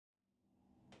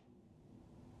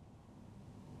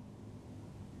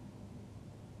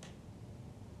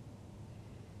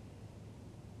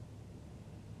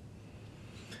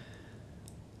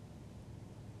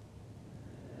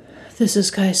This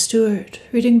is Kai Stewart,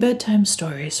 reading bedtime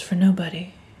stories for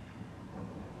nobody.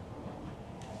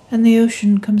 And the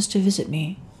ocean comes to visit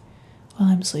me while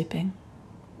I'm sleeping.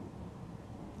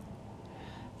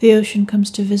 The ocean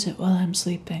comes to visit while I'm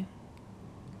sleeping.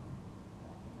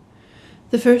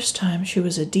 The first time she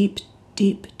was a deep,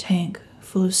 deep tank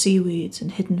full of seaweeds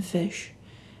and hidden fish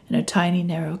and a tiny,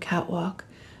 narrow catwalk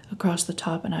across the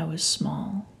top, and I was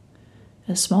small.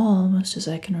 As small almost as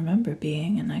I can remember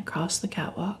being, and I crossed the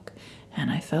catwalk, and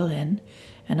I fell in,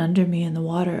 and under me in the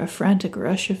water a frantic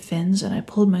rush of fins, and I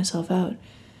pulled myself out.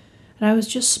 And I was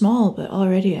just small, but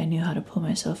already I knew how to pull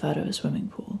myself out of a swimming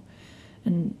pool.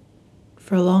 And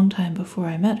for a long time before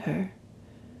I met her,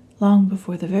 long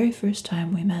before the very first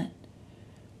time we met,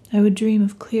 I would dream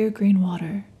of clear green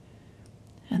water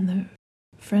and the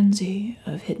frenzy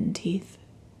of hidden teeth.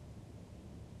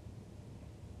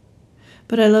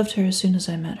 But I loved her as soon as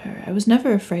I met her. I was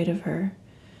never afraid of her,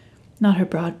 not her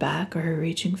broad back or her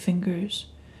reaching fingers,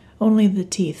 only the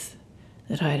teeth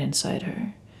that hide inside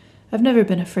her. I've never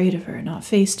been afraid of her, not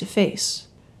face to face,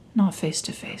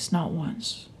 not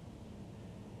once.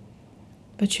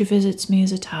 But she visits me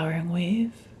as a towering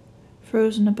wave,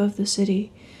 frozen above the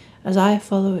city, as I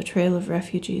follow a trail of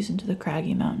refugees into the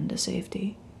craggy mountain to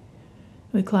safety.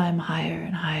 We climb higher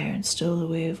and higher, and still the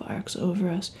wave arcs over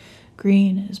us,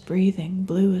 green as breathing,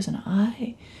 blue as an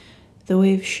eye. The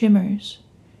wave shimmers.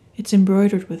 It's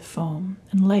embroidered with foam,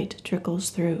 and light trickles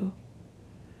through.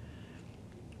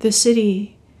 The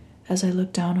city, as I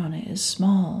look down on it, is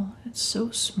small. It's so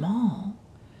small.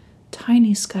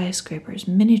 Tiny skyscrapers,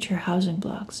 miniature housing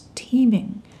blocks,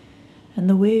 teeming, and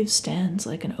the wave stands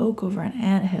like an oak over an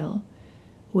anthill,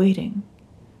 waiting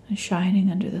and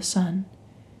shining under the sun,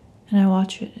 and I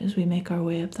watch it as we make our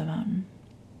way up the mountain.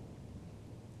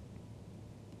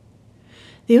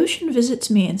 The ocean visits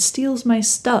me and steals my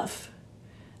stuff,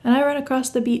 and I run across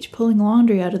the beach pulling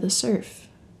laundry out of the surf.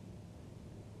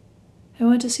 I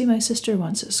went to see my sister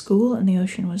once at school, and the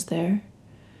ocean was there.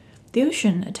 The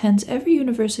ocean attends every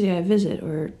university I visit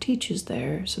or teaches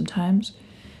there sometimes.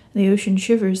 The ocean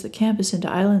shivers the campus into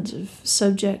islands of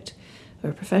subject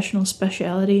or professional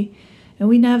speciality, and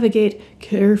we navigate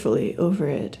carefully over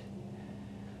it.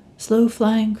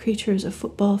 Slow-flying creatures a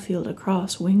football field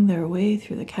across wing their way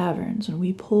through the caverns, and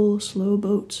we pull slow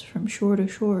boats from shore to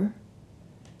shore.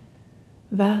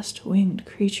 Vast winged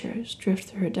creatures drift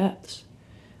through her depths.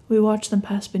 We watch them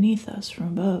pass beneath us from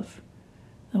above.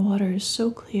 The water is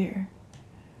so clear.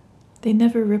 They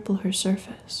never ripple her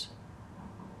surface.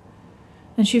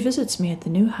 And she visits me at the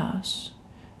new house,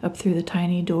 up through the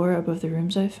tiny door above the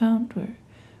rooms I found,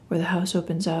 where the house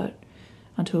opens out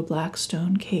onto a black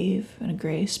stone cave and a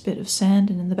gray spit of sand,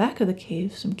 and in the back of the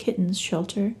cave some kittens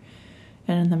shelter,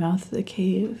 and in the mouth of the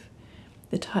cave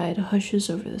the tide hushes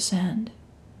over the sand.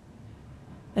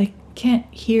 I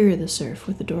can't hear the surf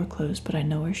with the door closed, but I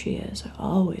know where she is. I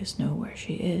always know where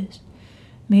she is.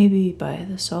 Maybe by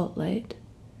the salt light.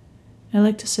 I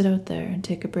like to sit out there and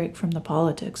take a break from the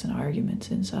politics and arguments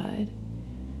inside.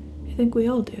 I think we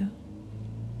all do.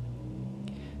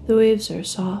 The waves are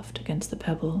soft against the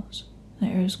pebbles, the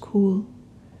air is cool,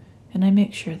 and I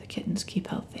make sure the kittens keep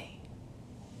healthy.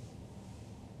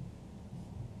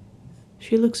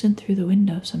 She looks in through the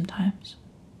window sometimes.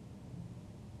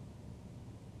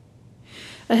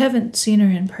 I haven't seen her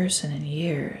in person in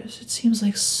years. It seems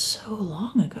like so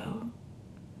long ago.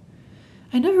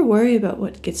 I never worry about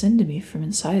what gets into me from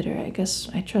inside her. I guess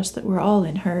I trust that we're all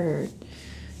in her, or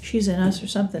she's in us, or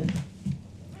something.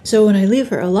 So when I leave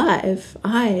her alive,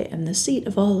 I am the seat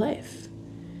of all life,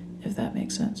 if that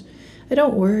makes sense. I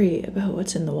don't worry about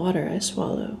what's in the water I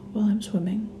swallow while I'm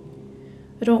swimming.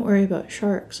 I don't worry about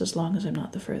sharks as long as I'm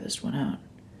not the furthest one out.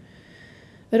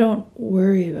 I don't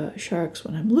worry about sharks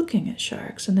when I'm looking at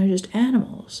sharks, and they're just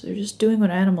animals. They're just doing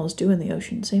what animals do in the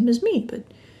ocean, same as me, but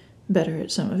better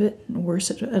at some of it, and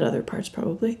worse at other parts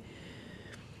probably.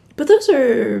 But those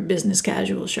are business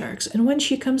casual sharks, and when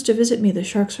she comes to visit me, the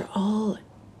sharks are all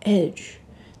edge.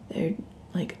 They're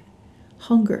like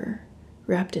hunger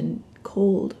wrapped in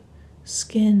cold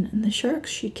skin, and the sharks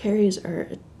she carries are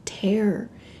a tear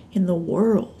in the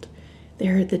world.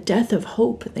 They're the death of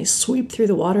hope, and they sweep through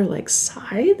the water like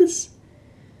scythes.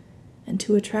 And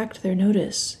to attract their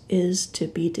notice is to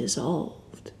be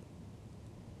dissolved.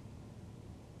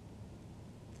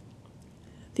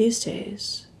 These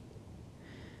days,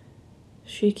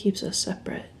 she keeps us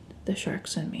separate, the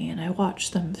sharks and me, and I watch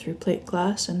them through plate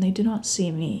glass, and they do not see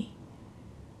me.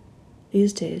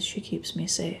 These days, she keeps me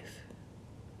safe.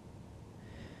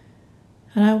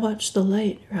 And I watch the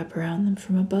light wrap around them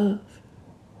from above,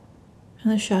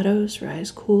 and the shadows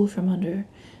rise cool from under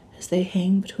as they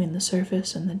hang between the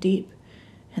surface and the deep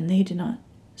and they do not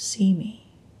see me.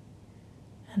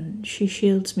 And she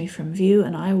shields me from view,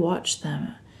 and I watch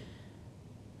them.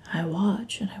 I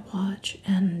watch and I watch,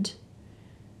 and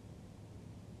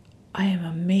I am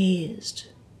amazed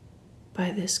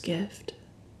by this gift,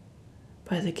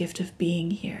 by the gift of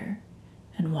being here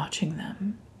and watching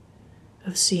them,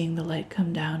 of seeing the light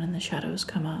come down and the shadows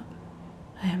come up.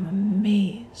 I am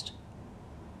amazed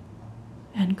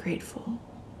and grateful.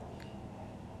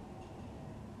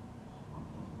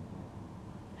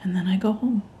 And then I go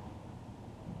home.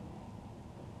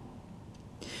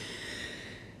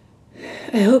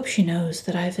 I hope she knows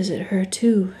that I visit her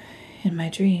too in my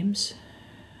dreams.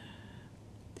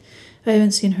 I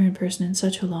haven't seen her in person in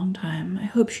such a long time. I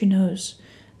hope she knows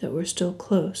that we're still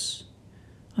close.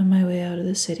 On my way out of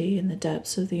the city, in the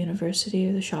depths of the university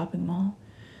or the shopping mall,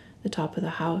 the top of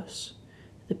the house,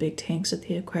 the big tanks at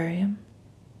the aquarium.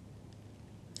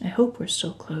 I hope we're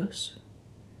still close,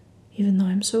 even though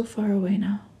I'm so far away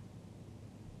now.